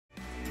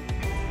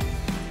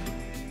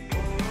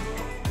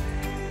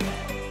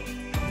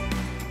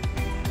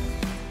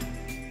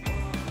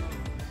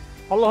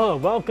Aloha,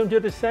 welcome to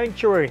the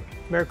Sanctuary.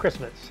 Merry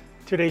Christmas.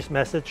 Today's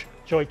message,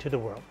 Joy to the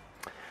World.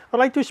 I'd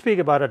like to speak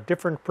about a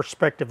different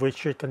perspective we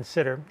should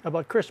consider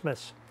about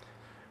Christmas.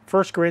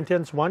 1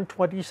 Corinthians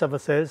 1:27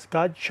 says,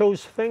 God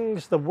chose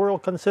things the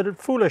world considered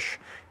foolish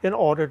in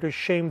order to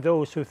shame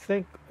those who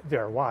think they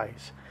are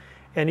wise.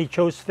 And he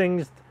chose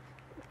things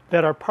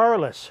that are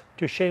powerless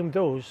to shame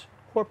those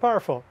who are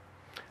powerful.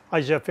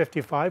 Isaiah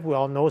 55, we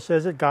all know,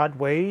 says that God's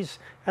ways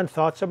and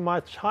thoughts are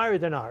much higher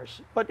than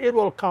ours, but it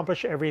will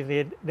accomplish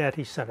everything that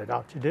he set it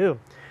out to do.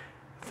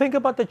 Think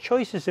about the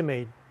choices he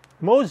made.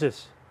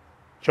 Moses,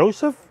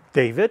 Joseph,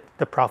 David,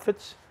 the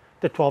prophets,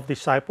 the 12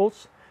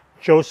 disciples,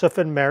 Joseph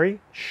and Mary,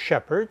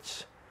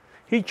 shepherds.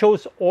 He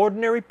chose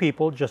ordinary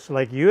people just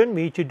like you and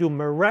me to do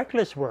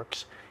miraculous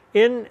works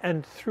in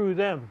and through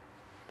them.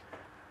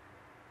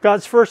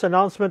 God's first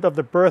announcement of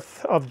the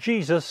birth of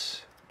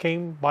Jesus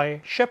came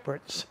by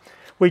shepherds.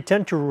 We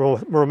tend to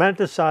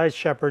romanticize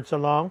shepherds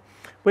along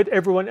with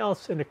everyone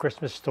else in the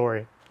Christmas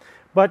story,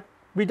 but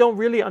we don't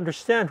really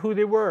understand who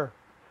they were.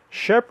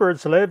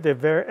 Shepherds lived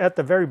at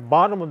the very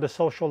bottom of the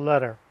social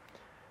ladder.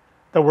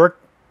 The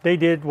work they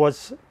did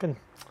was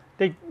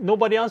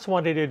nobody else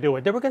wanted to do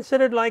it. They were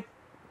considered like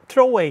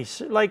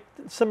throwaways, like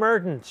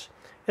Samaritans,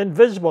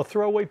 invisible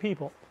throwaway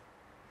people.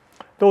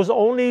 Those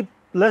only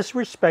less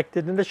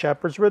respected than the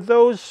shepherds were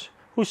those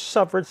who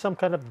suffered some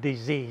kind of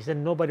disease,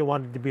 and nobody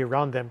wanted to be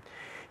around them.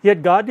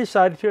 Yet God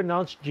decided to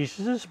announce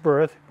Jesus'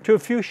 birth to a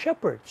few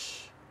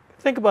shepherds.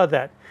 Think about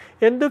that.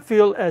 In the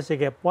field as they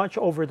kept watch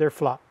over their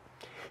flock.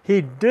 He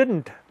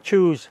didn't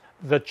choose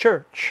the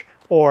church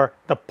or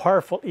the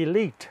powerful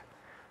elite.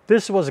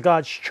 This was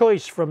God's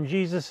choice from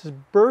Jesus'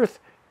 birth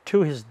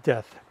to his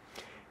death.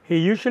 He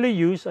usually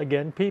used,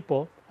 again,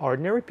 people,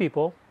 ordinary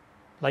people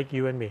like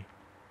you and me.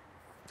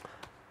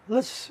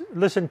 Let's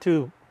listen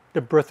to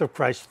the birth of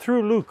Christ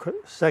through Luke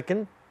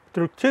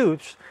 2,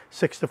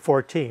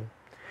 6-14.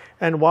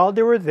 And while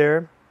they were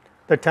there,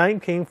 the time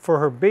came for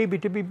her baby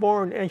to be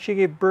born, and she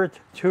gave birth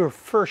to her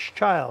first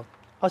child,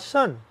 a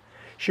son.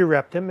 She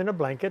wrapped him in a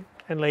blanket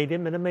and laid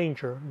him in a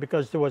manger,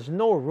 because there was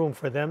no room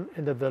for them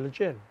in the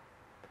village inn.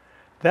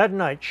 That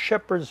night,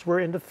 shepherds were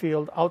in the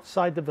field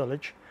outside the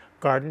village,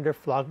 guarding their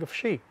flock of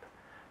sheep.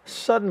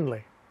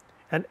 Suddenly,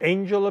 an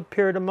angel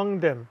appeared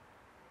among them,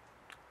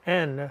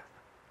 and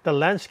the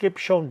landscape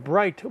shone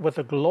bright with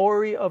the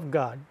glory of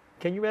God.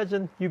 Can you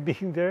imagine you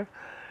being there?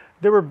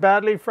 They were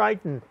badly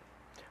frightened.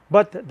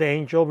 But the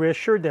angel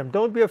reassured them.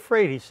 Don't be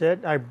afraid, he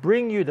said. I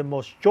bring you the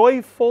most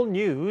joyful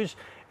news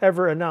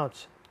ever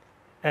announced.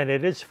 And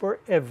it is for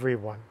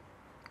everyone.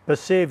 The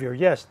Savior,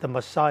 yes, the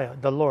Messiah,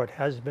 the Lord,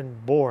 has been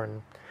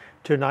born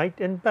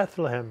tonight in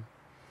Bethlehem.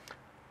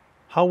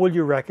 How will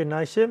you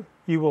recognize him?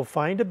 You will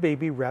find a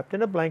baby wrapped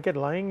in a blanket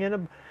lying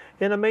in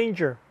a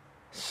manger.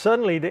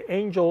 Suddenly the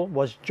angel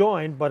was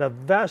joined by a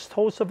vast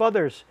host of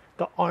others,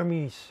 the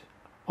armies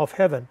of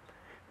heaven,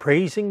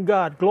 praising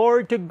God.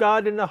 Glory to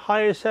God in the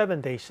highest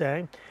heaven, they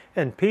sang,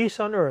 and peace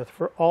on earth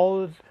for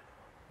all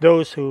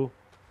those who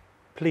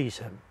please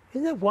him.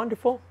 Isn't that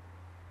wonderful?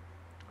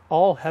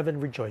 All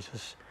heaven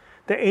rejoices.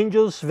 The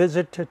angels'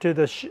 visit to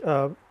the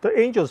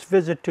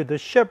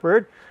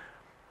shepherd.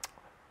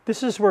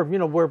 This is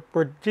where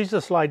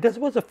Jesus lied. This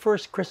was the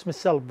first Christmas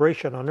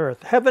celebration on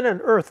earth. Heaven and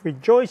earth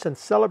rejoiced and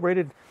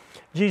celebrated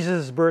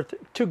Jesus' birth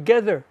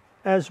together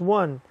as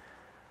one.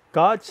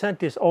 God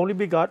sent his only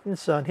begotten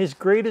Son, his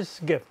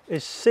greatest gift,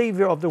 a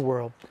Savior of the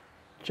world,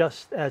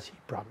 just as he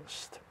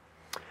promised.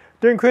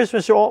 During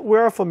Christmas, we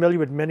are familiar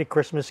with many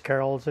Christmas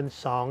carols and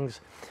songs,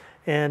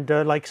 and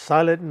like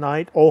Silent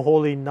Night, O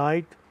Holy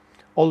Night,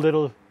 O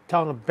Little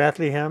Town of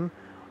Bethlehem,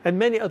 and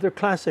many other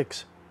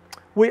classics.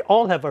 We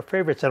all have our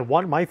favorites, and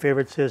one of my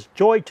favorites is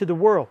Joy to the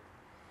World.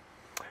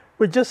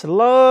 We just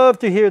love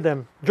to hear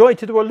them. Joy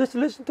to the World.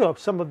 Listen to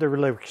some of the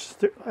lyrics,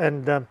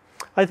 and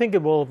I think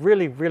it will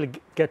really, really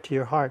get to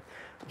your heart.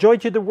 Joy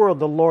to the world,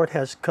 the Lord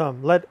has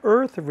come. Let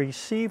earth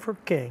receive her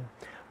King.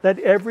 Let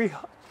every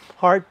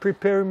heart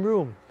prepare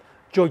room.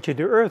 Joy to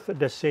the earth,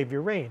 the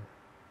Savior reign.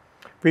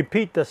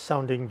 Repeat the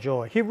sounding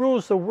joy. He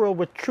rules the world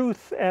with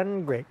truth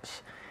and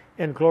grace,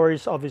 and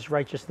glories of his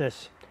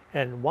righteousness,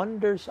 and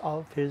wonders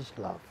of his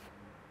love.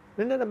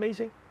 Isn't that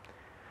amazing?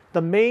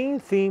 The main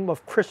theme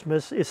of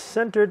Christmas is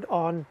centered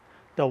on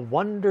the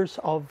wonders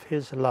of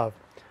his love.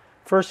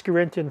 1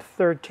 Corinthians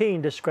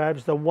 13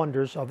 describes the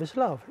wonders of his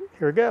love.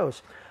 Here it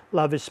goes.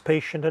 Love is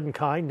patient and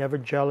kind, never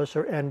jealous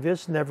or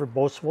envious, never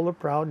boastful or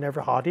proud, never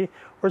haughty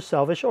or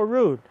selfish or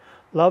rude.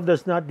 Love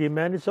does not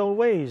demand its own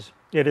ways.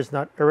 It is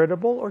not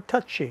irritable or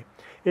touchy.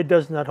 It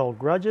does not hold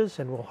grudges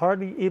and will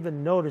hardly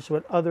even notice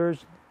when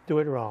others do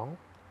it wrong.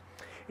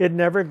 It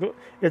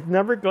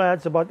never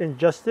glads about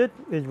injustice.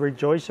 It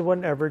rejoices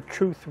whenever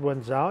truth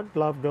wins out.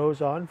 Love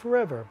goes on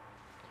forever.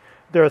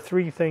 There are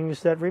three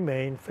things that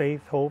remain: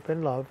 faith, hope,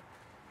 and love.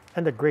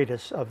 And the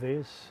greatest of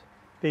these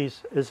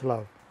is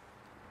love.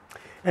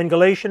 And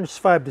Galatians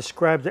 5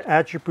 describes the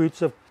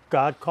attributes of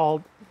God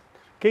called,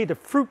 the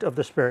fruit of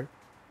the Spirit.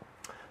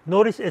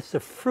 Notice it's the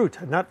fruit,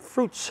 not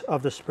fruits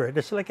of the Spirit.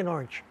 It's like an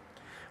orange.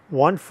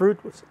 One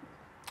fruit with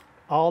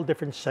all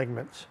different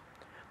segments.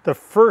 The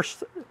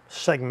first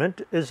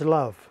segment is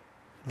love,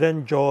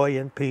 then joy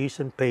and peace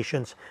and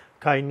patience,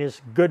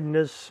 kindness,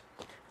 goodness,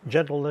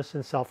 gentleness,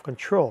 and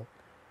self-control.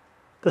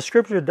 The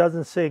scripture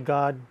doesn't say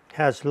God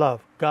has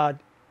love. God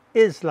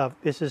is love.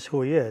 This is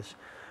who he is.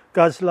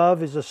 God's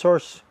love is the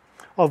source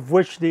of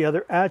which the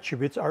other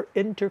attributes are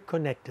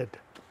interconnected.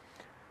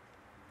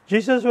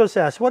 Jesus was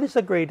asked, what is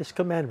the greatest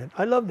commandment?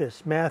 I love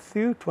this.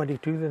 Matthew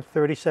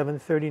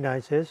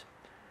 22:37-39 says,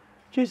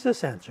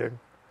 Jesus answered,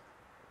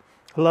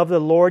 love the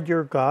Lord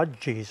your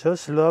God,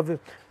 Jesus. Love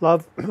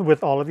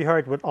with all of your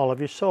heart, with all of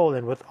your soul,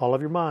 and with all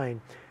of your mind.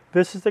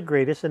 This is the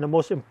greatest and the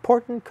most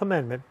important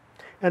commandment.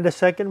 And the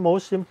second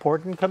most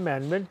important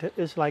commandment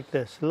is like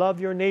this. Love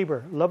your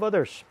neighbor, love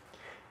others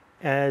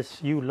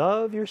as you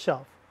love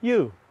yourself.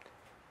 You,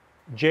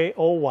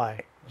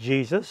 J-O-Y,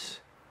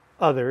 Jesus,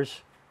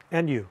 others,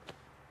 and you.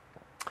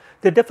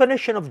 The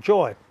definition of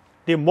joy,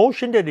 the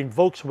emotion that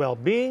invokes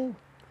well-being,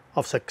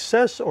 of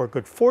success or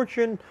good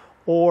fortune,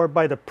 or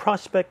by the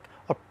prospect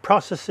of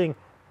possessing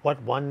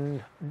what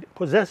one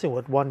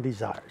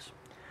desires.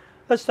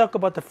 Let's talk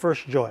about the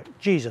first joy,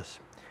 Jesus.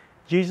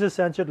 Jesus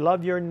answered,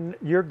 love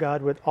your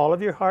God with all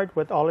of your heart,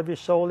 with all of your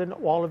soul, and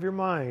all of your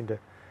mind.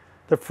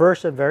 The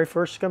first and very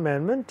first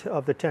commandment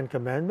of the 10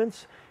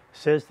 Commandments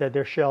says that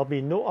there shall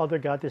be no other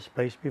God is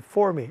placed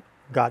before me.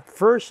 God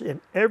first in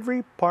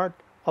every part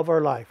of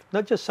our life,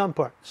 not just some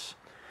parts.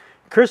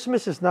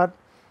 Christmas is not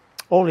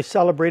only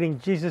celebrating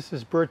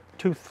Jesus' birth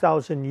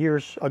 2,000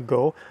 years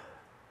ago,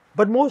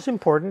 but most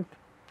important,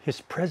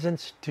 his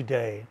presence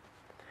today.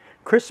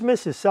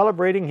 Christmas is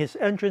celebrating his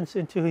entrance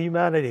into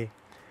humanity.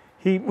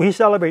 We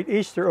celebrate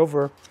Easter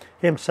over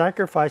him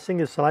sacrificing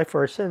his life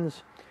for our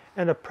sins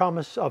and the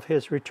promise of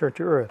his return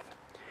to earth.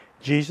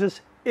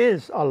 Jesus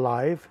is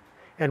alive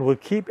and will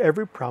keep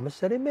every promise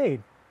that he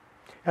made.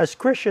 As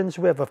Christians,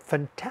 we have a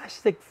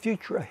fantastic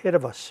future ahead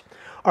of us.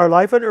 Our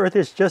life on earth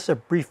is just a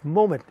brief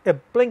moment, a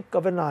blink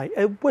of an eye,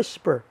 a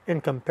whisper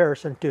in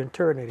comparison to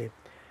eternity.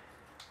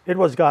 It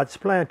was God's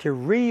plan to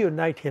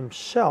reunite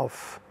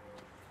himself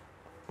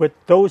with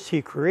those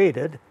he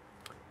created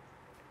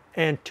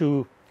and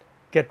to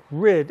get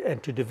rid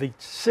and to defeat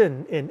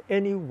sin in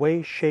any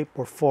way, shape,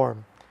 or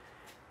form.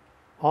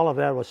 All of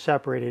that was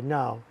separated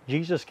now.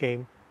 Jesus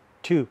came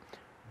to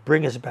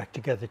bring us back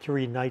together, to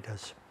reunite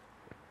us.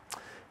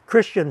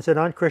 Christians and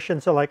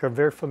non-Christians alike are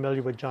very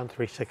familiar with John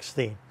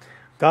 3:16.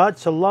 God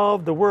so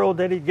loved the world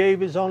that he gave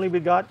his only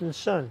begotten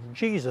Son,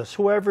 Jesus.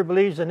 Whoever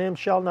believes in him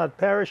shall not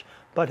perish,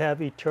 but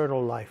have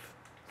eternal life.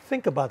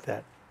 Think about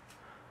that.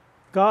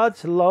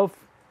 God's love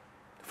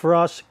for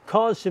us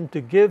caused him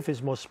to give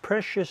his most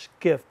precious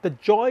gift, the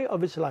joy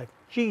of his life,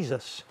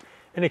 Jesus,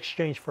 in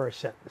exchange for our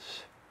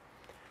sins.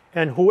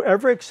 And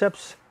whoever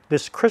accepts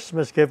this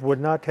Christmas gift would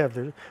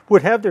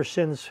have their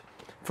sins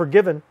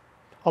forgiven,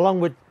 along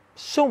with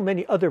so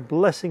many other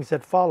blessings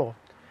that follow.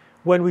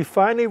 When we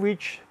finally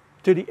reach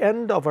to the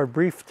end of our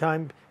brief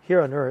time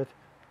here on earth,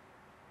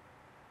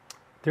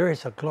 there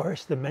is a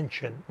glorious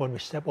dimension when we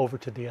step over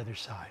to the other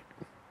side.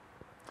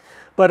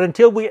 But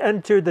until we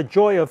enter the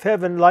joy of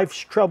heaven, life's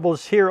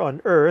troubles here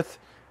on earth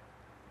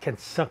can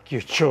suck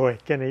your joy.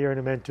 Can I hear an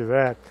amen to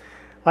that?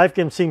 Life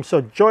can seem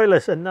so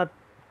joyless and not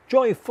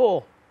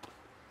joyful.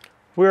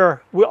 We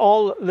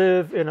all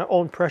live in our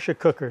own pressure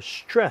cooker.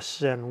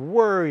 Stress and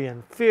worry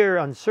and fear,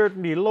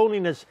 uncertainty,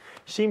 loneliness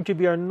seem to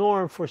be our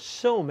norm for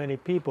so many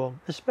people,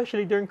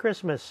 especially during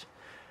Christmas.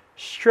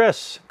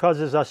 Stress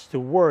causes us to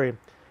worry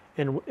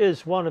and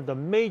is one of the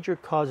major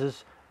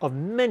causes of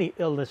many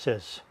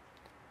illnesses.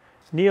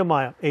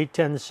 Nehemiah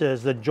 8:10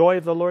 says, the joy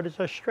of the Lord is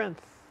our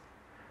strength.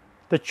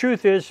 The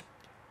truth is,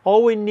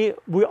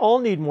 we all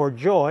need more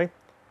joy,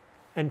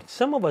 and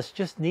some of us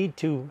just need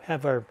to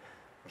have our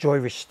joy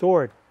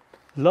restored.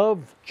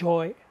 Love,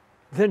 joy,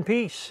 then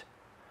peace.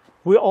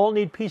 We all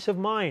need peace of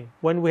mind.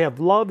 When we have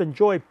love and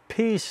joy,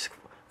 peace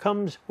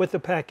comes with the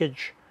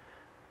package.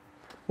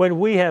 When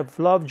we have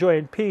love, joy,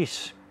 and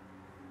peace,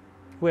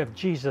 we have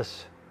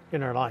Jesus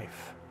in our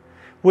life.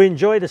 We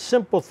enjoy the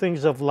simple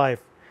things of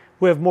life.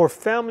 We have more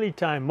family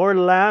time, more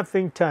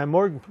laughing time,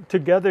 more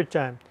together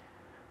time.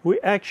 We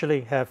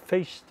actually have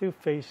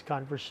face-to-face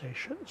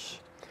conversations.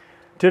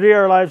 Today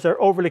our lives are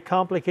overly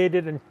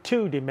complicated and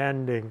too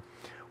demanding.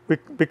 We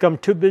become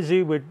too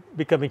busy with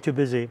becoming too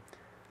busy.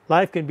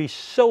 Life can be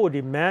so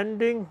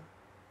demanding,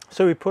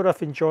 so we put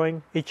off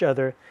enjoying each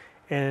other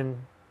and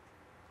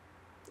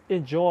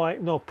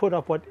put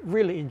up what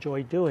really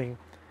enjoy doing.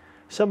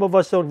 Some of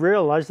us don't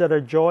realize that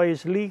our joy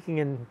is leaking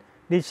and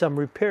needs some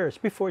repairs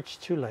before it's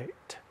too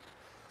late.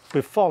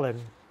 We've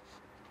fallen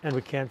and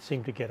we can't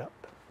seem to get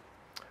up.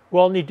 We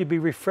all need to be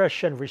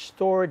refreshed and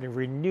restored and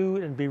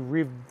renewed and be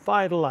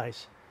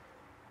revitalized.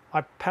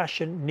 Our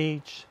passion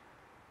needs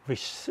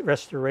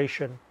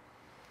restoration.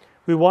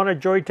 We want our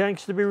joy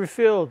tanks to be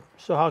refilled.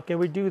 So how can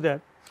we do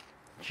that?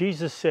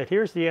 Jesus said,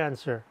 here's the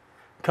answer.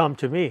 Come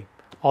to me,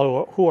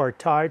 all who are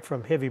tired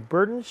from heavy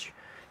burdens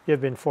you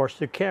have been forced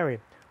to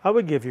carry. I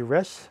will give you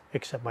rest,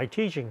 accept my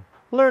teaching.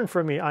 Learn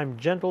from me. I'm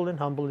gentle and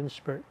humble in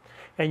spirit,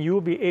 and you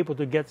will be able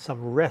to get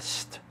some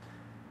rest.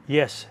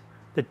 Yes,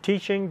 The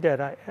teaching that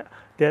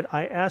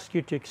I ask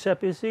you to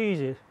accept is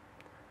easy.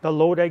 The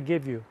load I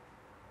give you,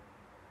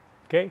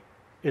 okay,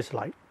 is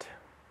light.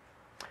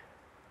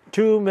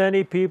 Too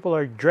many people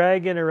are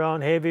dragging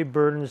around heavy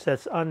burdens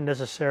that's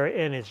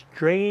unnecessary, and it's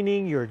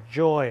draining your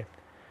joy.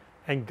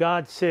 And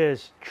God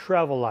says,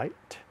 travel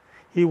light.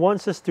 He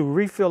wants us to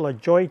refill our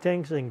joy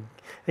tanks and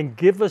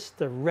give us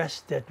the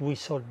rest that we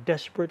so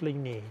desperately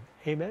need.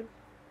 Amen?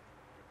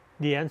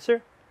 The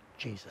answer?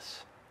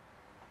 Jesus.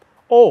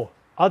 Oh,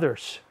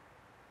 others.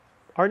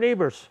 Our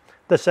neighbors.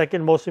 The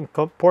second most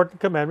important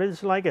commandment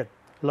is like it.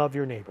 Love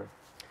your neighbor.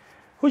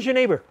 Who's your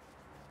neighbor?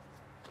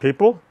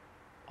 People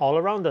all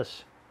around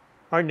us.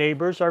 Our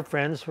neighbors, our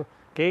friends,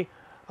 okay?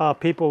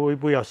 People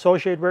we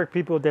associate with,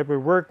 people that we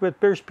work with.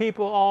 There's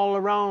people all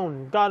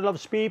around. God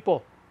loves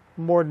people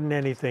more than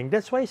anything.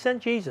 That's why He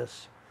sent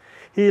Jesus.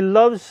 He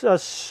loves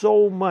us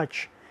so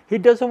much. He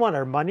doesn't want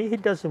our money. He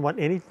doesn't want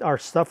our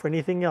stuff or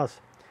anything else.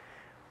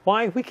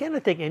 Why? We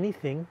cannot take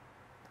anything,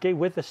 okay,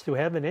 with us to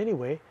heaven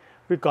anyway.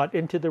 We got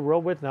into the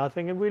world with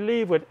nothing, and we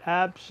leave with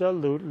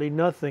absolutely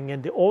nothing.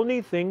 And the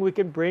only thing we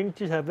can bring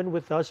to heaven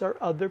with us are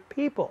other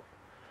people.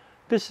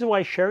 This is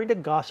why sharing the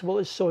gospel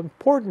is so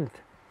important.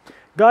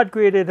 God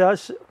created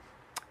us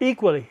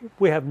equally.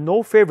 We have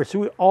no favorites.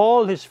 We're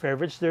all His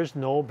favorites. There's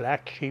no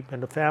black sheep in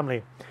the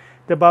family.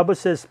 The Bible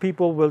says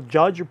people will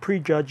judge or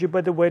prejudge you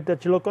by the way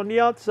that you look on the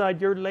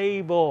outside, your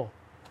label.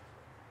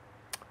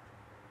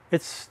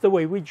 It's the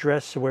way we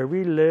dress, where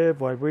we live,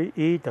 what we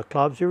eat, the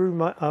clubs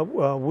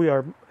we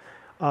are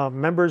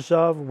members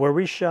of, where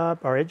we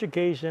shop, our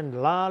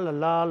education, la la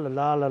la la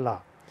la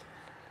la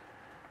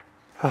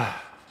la.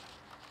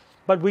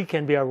 But we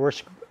can be our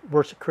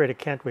worst critic,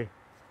 can't we?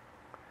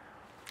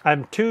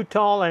 I'm too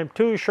tall, I'm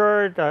too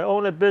short, I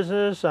own a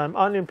business, I'm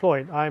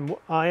unemployed,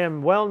 I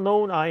am well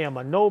known, I am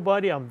a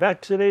nobody, I'm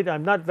vaccinated,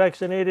 I'm not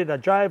vaccinated, I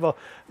drive a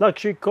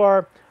luxury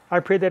car, I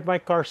pray that my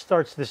car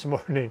starts this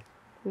morning.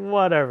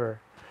 Whatever.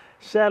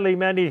 Sadly,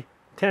 many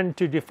tend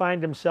to define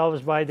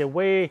themselves by the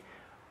way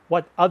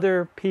what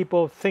other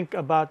people think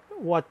about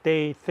what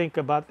they think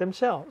about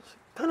themselves.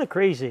 Kind of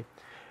crazy.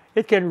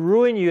 It can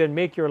ruin you and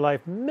make your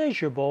life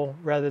miserable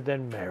rather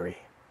than merry.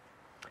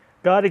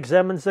 God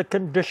examines the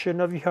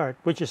condition of your heart,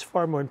 which is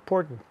far more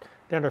important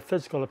than our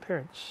physical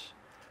appearance.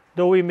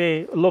 Though we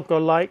may look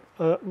alike,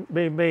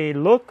 may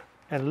look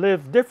and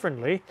live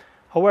differently,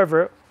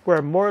 however,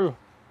 we're more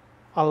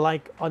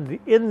alike on the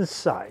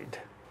inside.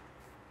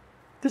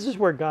 This is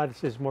where God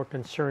is more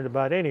concerned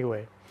about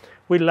anyway.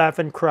 We laugh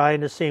and cry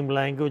in the same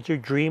language. We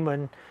dream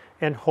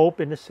and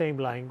hope in the same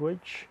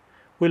language.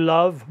 We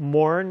love,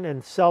 mourn,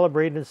 and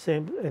celebrate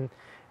in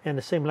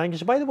the same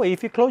language. By the way,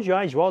 if you close your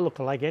eyes, you all look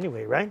alike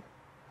anyway, right?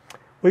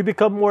 We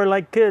become more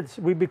like kids.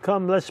 We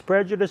become less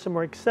prejudiced and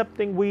more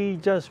accepting. We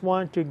just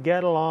want to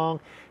get along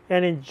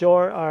and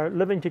enjoy our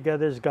living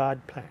together as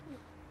God planned.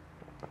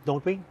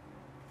 Don't we?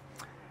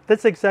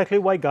 That's exactly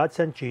why God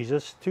sent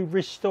Jesus, to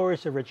restore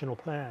His original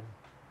plan.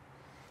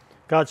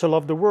 God so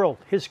loved the world,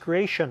 His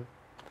creation.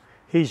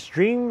 His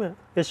dream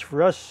is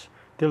for us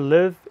to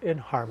live in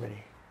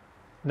harmony,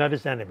 not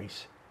as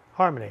enemies.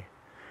 Harmony.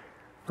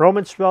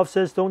 Romans 12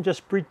 says, don't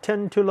just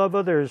pretend to love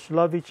others.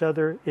 Love each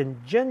other in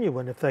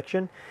genuine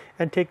affection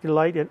and take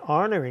delight in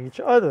honoring each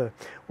other.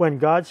 When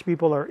God's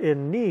people are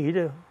in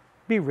need,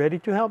 be ready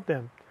to help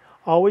them.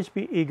 Always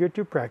be eager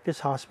to practice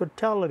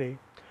hospitality.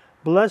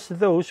 Bless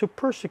those who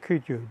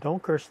persecute you.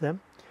 Don't curse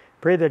them.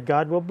 Pray that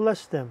God will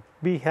bless them.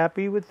 Be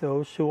happy with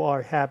those who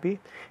are happy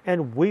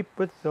and weep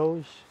with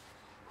those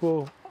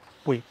who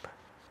weep.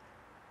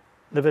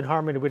 Live in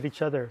harmony with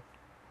each other.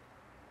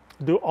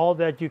 Do all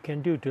that you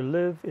can do to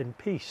live in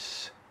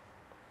peace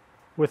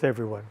with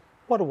everyone.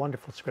 What a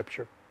wonderful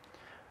scripture.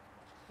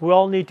 We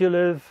all need to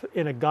live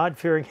in a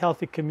God-fearing,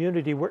 healthy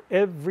community where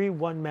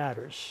everyone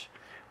matters.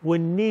 We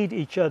need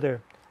each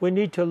other. We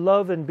need to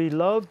love and be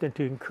loved, and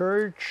to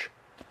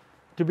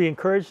be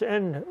encouraged,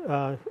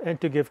 and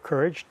to give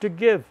courage, to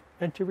give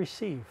and to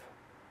receive,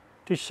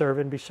 to serve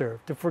and be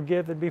served, to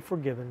forgive and be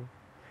forgiven.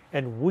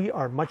 And we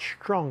are much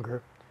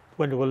stronger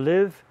when we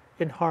live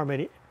in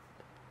harmony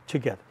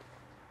together.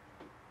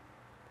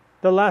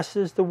 The last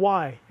is the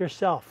why,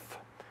 yourself.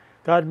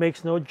 God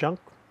makes no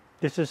junk.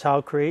 This is how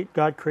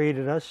God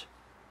created us.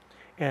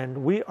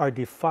 And we are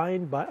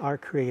defined by our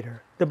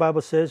Creator. The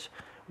Bible says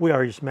we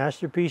are His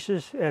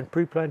masterpieces and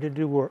pre-planned to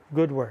do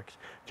good works.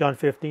 John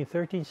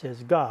 15:13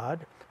 says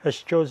God has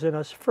chosen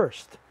us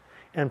first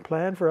and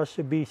planned for us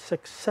to be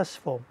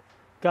successful.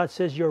 God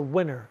says you're a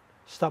winner.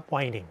 Stop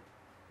whining.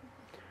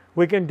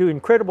 We can do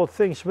incredible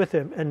things with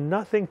Him, and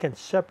nothing can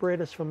separate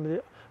us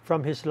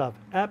from His love.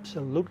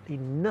 Absolutely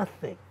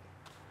nothing.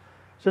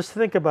 Just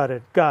think about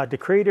it. God, the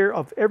creator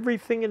of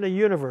everything in the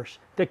universe,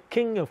 the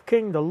King of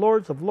kings, the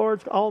Lords of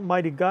lords,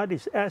 Almighty God,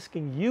 is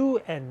asking you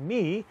and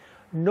me,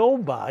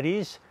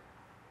 nobodies,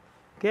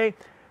 okay,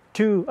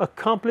 to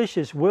accomplish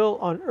His will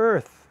on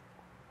earth.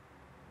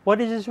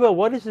 What is His will?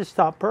 What is His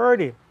top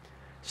priority?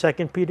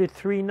 2 Peter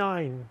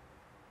 3:9.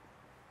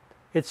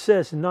 It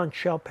says, none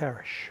shall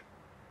perish.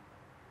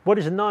 What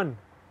is none?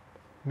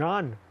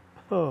 None.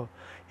 Oh.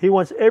 He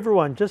wants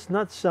everyone, just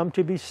not some,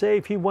 to be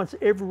saved. He wants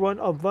every one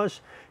of us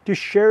to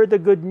share the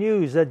good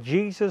news that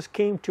Jesus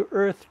came to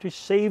earth to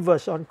save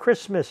us on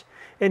Christmas.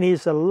 And He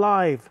is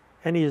alive,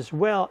 and He is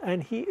well,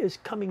 and He is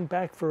coming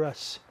back for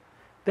us.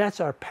 That's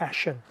our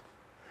passion.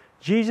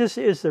 Jesus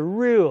is the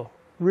real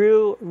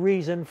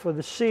reason for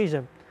the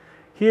season.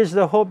 He is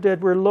the hope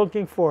that we're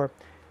looking for.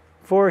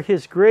 For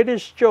His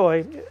greatest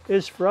joy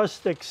is for us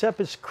to accept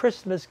His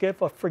Christmas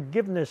gift of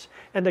forgiveness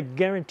and the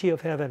guarantee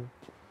of heaven.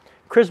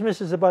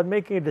 Christmas is about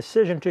making a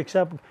decision to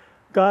accept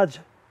God's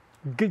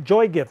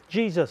joy gift,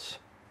 Jesus.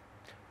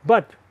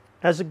 But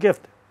as a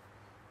gift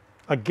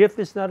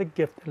is not a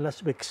gift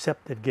unless we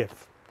accept the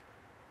gift.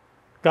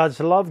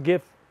 God's love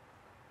gift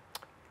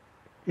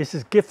is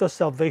His gift of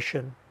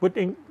salvation,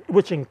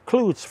 which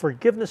includes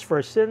forgiveness for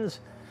our sins,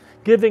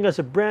 giving us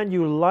a brand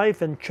new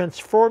life and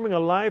transforming a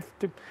life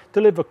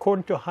to live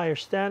according to higher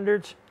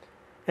standards.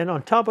 And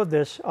on top of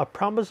this, a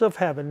promise of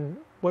heaven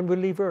when we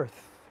leave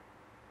earth.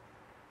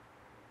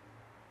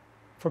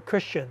 For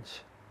Christians,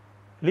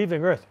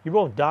 leaving earth, you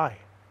won't die.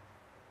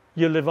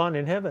 You live on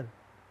in heaven.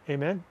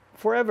 Amen?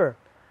 Forever.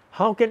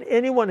 How can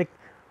anyone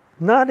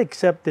not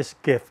accept this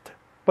gift?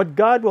 But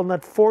God will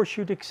not force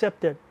you to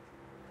accept it.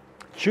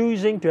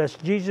 Choosing to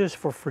ask Jesus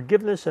for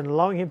forgiveness and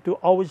allowing Him to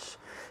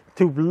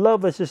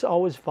love us is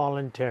always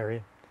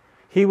voluntary.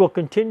 He will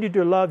continue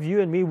to love you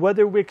and me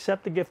whether we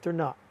accept the gift or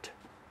not.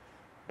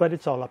 But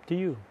it's all up to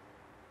you.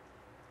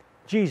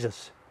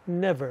 Jesus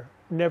never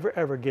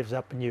ever gives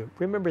up on you.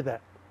 Remember that.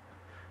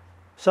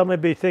 Some may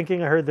be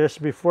thinking, I heard this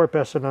before,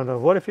 Pastor Nando.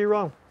 What if you're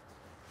wrong?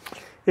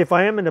 If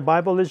I am and the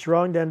Bible is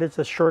wrong, then it's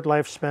a short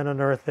lifespan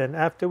on earth. And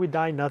after we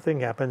die,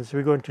 nothing happens.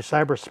 We go into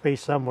cyberspace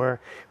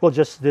somewhere. We'll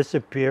just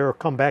disappear or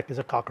come back as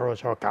a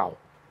cockroach or a cow.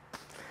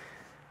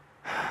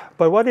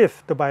 But what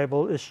if the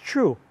Bible is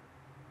true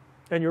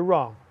and you're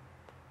wrong?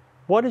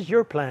 What is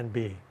your plan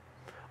B?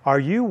 Are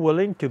you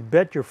willing to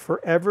bet your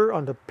forever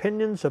on the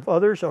opinions of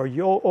others or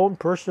your own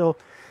personal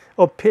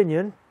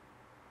opinion,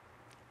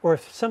 or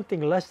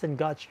something less than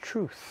God's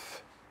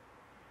truth?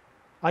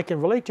 I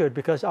can relate to it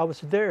because I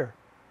was there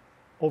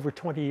over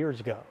 20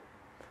 years ago.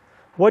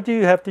 What do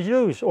you have to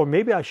lose? Or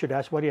maybe I should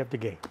ask, what do you have to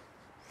gain?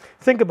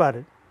 Think about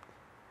it.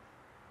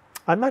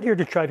 I'm not here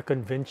to try to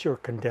convince you or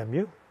condemn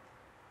you,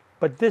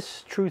 but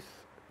this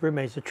truth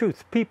remains the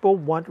truth. People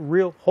want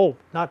real hope,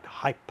 not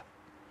hype.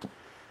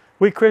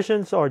 We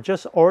Christians are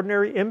just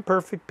ordinary,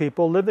 imperfect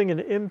people living in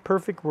an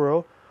imperfect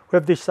world who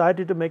have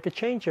decided to make a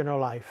change in our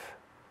life.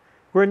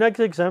 We're not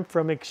exempt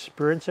from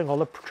experiencing all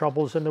the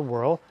troubles in the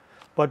world,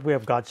 but we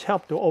have God's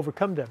help to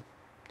overcome them.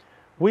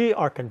 We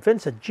are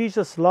convinced that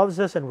Jesus loves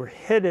us and we're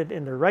headed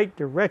in the right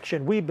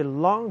direction. We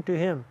belong to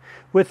Him,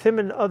 with Him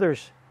and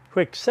others who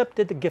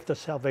accepted the gift of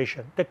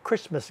salvation, the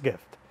Christmas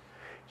gift.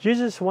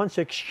 Jesus wants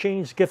to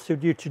exchange gifts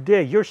with you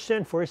today, your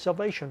sin for His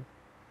salvation,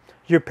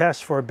 your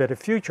past for a better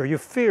future, your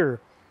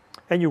fear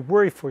and your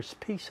worry for His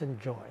peace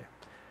and joy.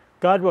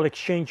 God will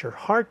exchange your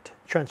heart,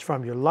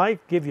 transform your life,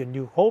 give you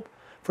new hope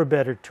for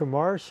better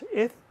tomorrows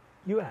if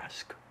you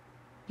ask.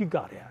 You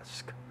got to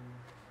ask.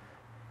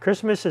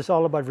 Christmas is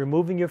all about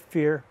removing your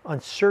fear,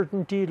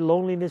 uncertainty,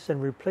 loneliness,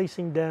 and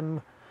replacing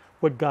them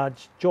with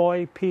God's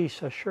joy,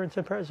 peace, assurance,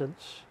 and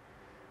presence.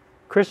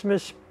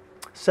 Christmas,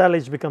 sadly,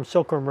 has become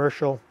so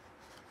commercial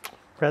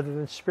rather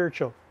than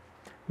spiritual.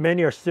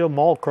 Many are still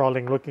mall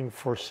crawling looking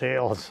for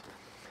sales.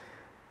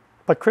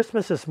 But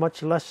Christmas is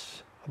much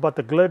less about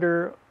the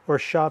glitter or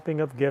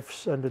shopping of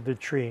gifts under the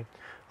tree.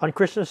 On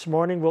Christmas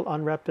morning, we'll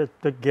unwrap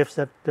the gifts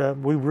that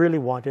we really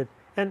wanted,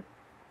 and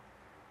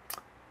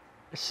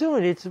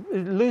soon it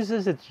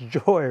loses its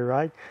joy,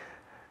 right?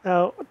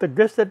 The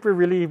gifts that we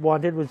really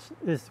wanted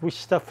is we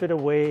stuff it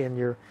away in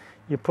you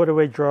put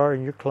away drawer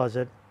in your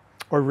closet,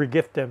 or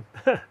regift them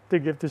to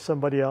give to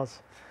somebody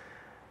else.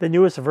 The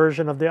newest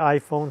version of the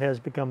iPhone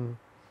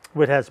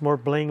has more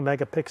bling,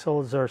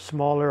 megapixels, or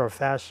smaller or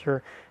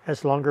faster,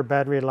 has longer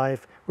battery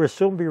life, will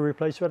soon be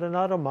replaced with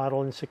another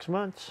model in 6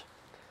 months.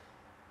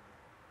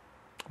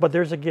 But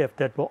there's a gift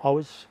that will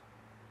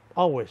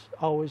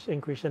always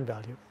increase in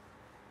value.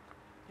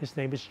 His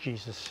name is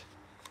Jesus,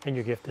 and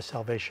your gift is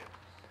salvation.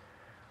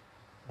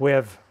 We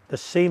have the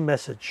same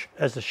message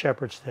as the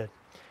shepherds did,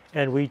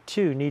 and we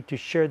too need to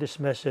share this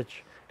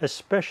message,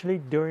 especially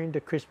during the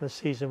Christmas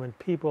season when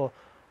people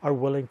are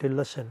willing to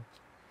listen.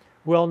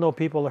 We all know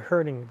people are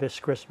hurting this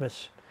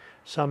Christmas.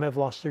 Some have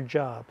lost their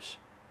jobs.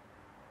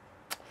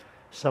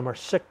 Some are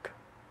sick.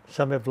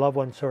 Some have loved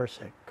ones who are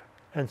sick.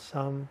 And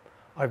some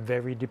are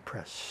very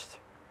depressed.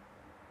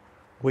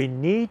 We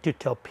need to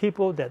tell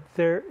people that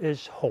there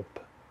is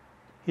hope.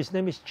 His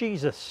name is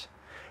Jesus.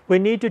 We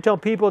need to tell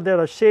people that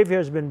our Savior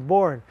has been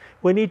born.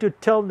 We need to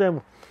tell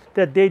them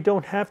that they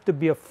don't have to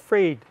be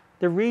afraid.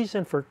 The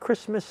reason for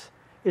Christmas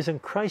is in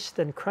Christ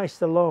and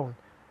Christ alone.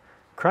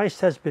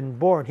 Christ has been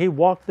born. He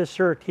walked this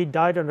earth. He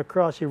died on the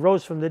cross. He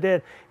rose from the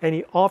dead. And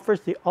He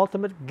offers the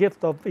ultimate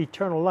gift of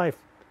eternal life,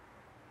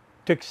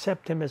 to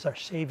accept Him as our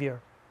Savior.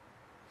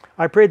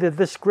 I pray that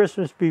this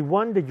Christmas be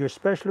one that you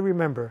especially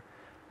remember.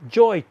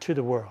 Joy to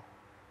the world.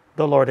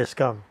 The Lord has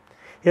come.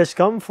 He has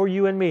come for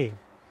you and me.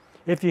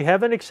 If you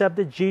haven't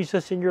accepted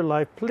Jesus in your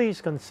life,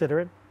 please consider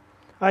it.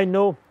 I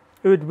know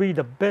it would be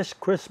the best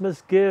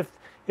Christmas gift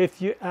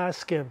if you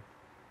ask Him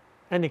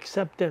and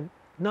accept Him,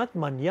 not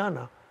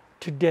mañana,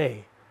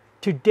 today.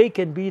 Today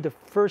can be the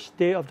first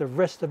day of the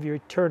rest of your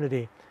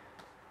eternity.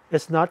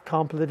 It's not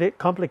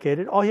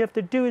complicated. All you have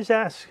to do is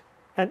ask,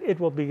 and it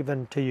will be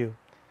given to you.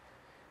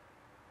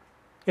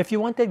 If you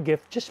want that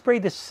gift, just pray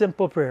this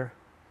simple prayer.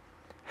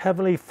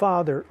 Heavenly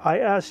Father, I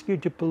ask you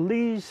to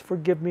please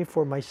forgive me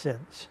for my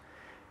sins.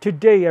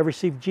 Today I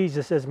receive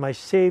Jesus as my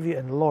Savior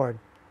and Lord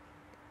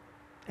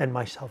and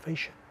my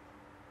salvation.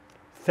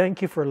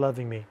 Thank you for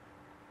loving me.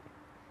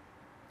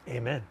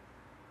 Amen.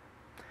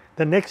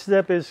 The next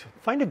step is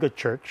find a good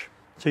church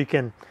so you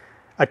can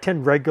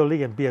attend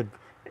regularly and be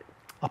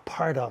a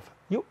part of.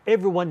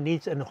 Everyone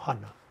needs an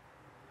ohana.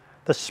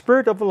 The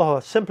spirit of aloha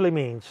simply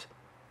means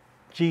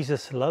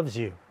Jesus loves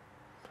you.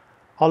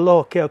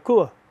 Aloha ke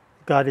akua,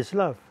 God is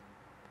love.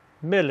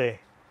 Mele,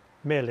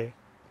 mele,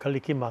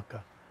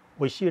 kalikimaka.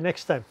 We see you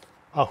next time.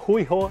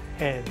 Ahui hoa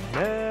and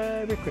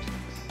Merry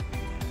Christmas.